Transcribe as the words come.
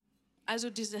Also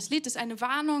dieses Lied ist eine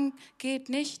Warnung, geht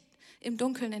nicht im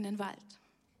Dunkeln in den Wald.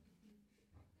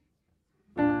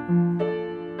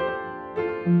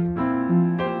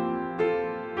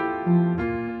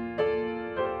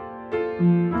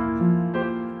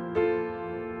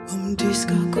 Om du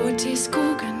ska gå till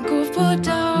skogen, gå på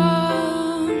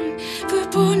dagen, för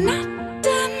på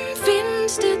natten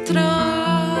finns det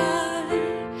troll.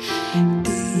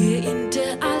 Det är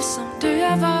inte alls som du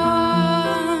är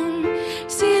van.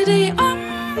 Se dig om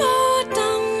åt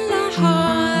alla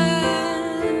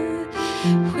håll.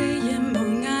 Sker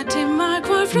många timmar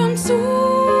kvar från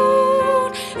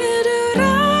sol. Är du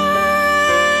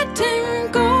rädd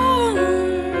en gång?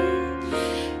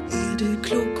 Är du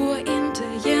klok och inte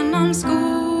genom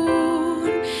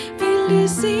skon? Vill du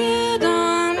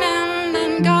sedan än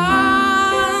en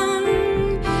gång?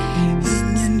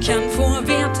 Ingen kan få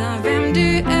veta vem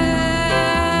du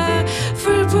är,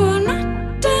 för på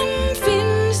natten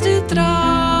finns det troll.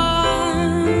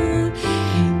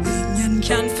 Ingen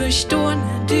kan förstå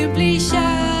när du blir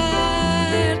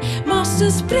kär,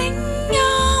 måste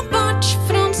springa bort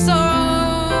från sorg.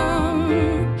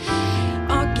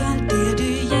 Och allt det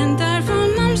du jämtar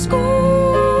från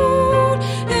skor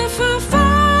är för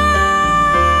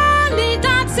farligt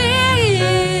att se.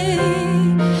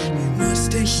 Du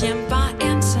måste kämpa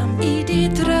ensam i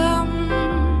ditt dröm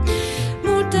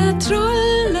mot det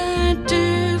trollet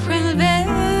du själv är.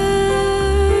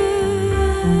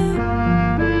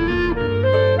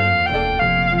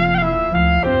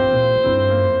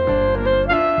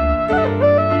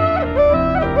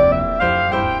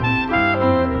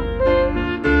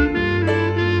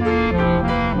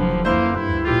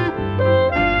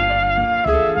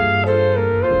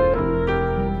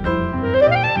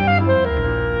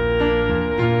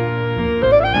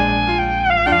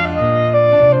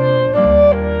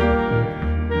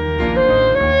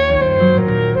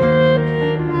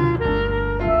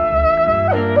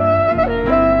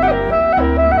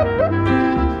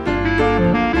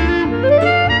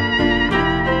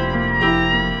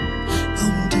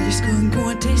 Om du ska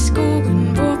gå till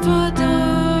skogen, gå på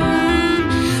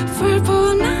dagen, för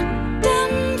på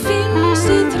natten finns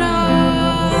det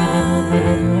troll.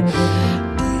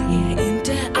 Det är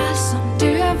inte alls som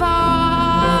du är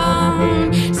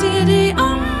van. Se dig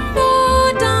om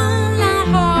åt alla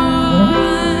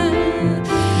håll.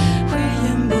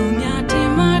 Sker många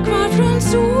timmar kvar från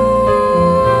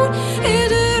sol. Är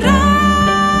du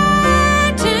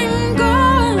rädd en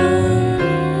gång?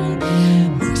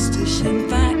 Måste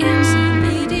kämpa ensam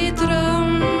i ditt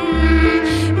dröm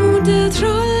mot det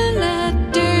trollet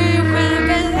du själv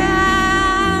är.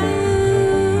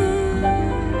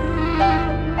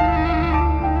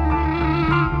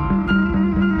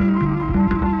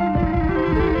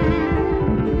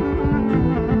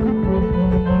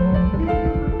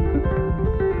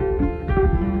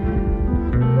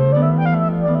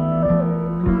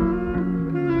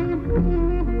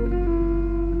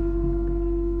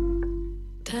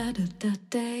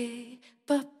 Da-da-da-day,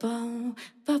 ba-bum,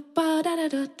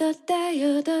 ba-ba-da-da-da-da-day,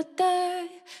 da-day,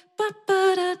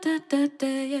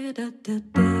 ba-ba-da-da-da-day,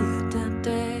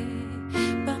 da-da-day,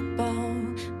 ba-bum,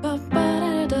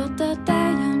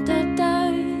 ba-ba-da-da-da-day,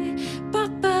 da-day,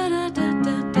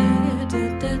 ba-ba-da-da-da-day,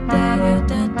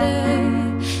 da-day,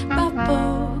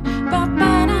 ba-bum,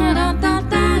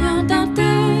 ba-ba-da-da-da-day,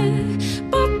 da-day,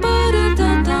 ba-ba-da-da-da-day,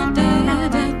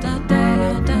 da-day,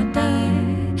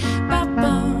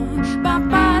 ba-bum,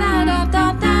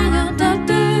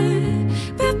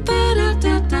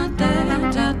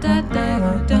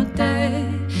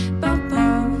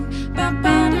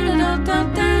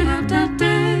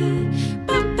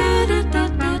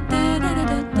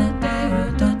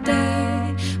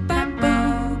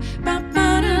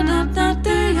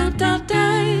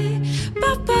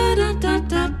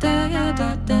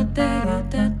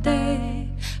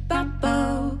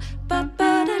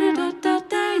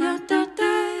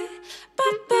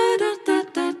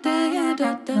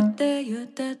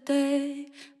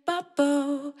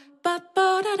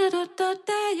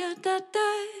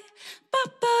 da-day,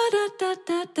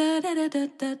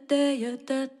 ba-ba-da-da-day,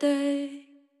 ba-ba-da-da-da-day,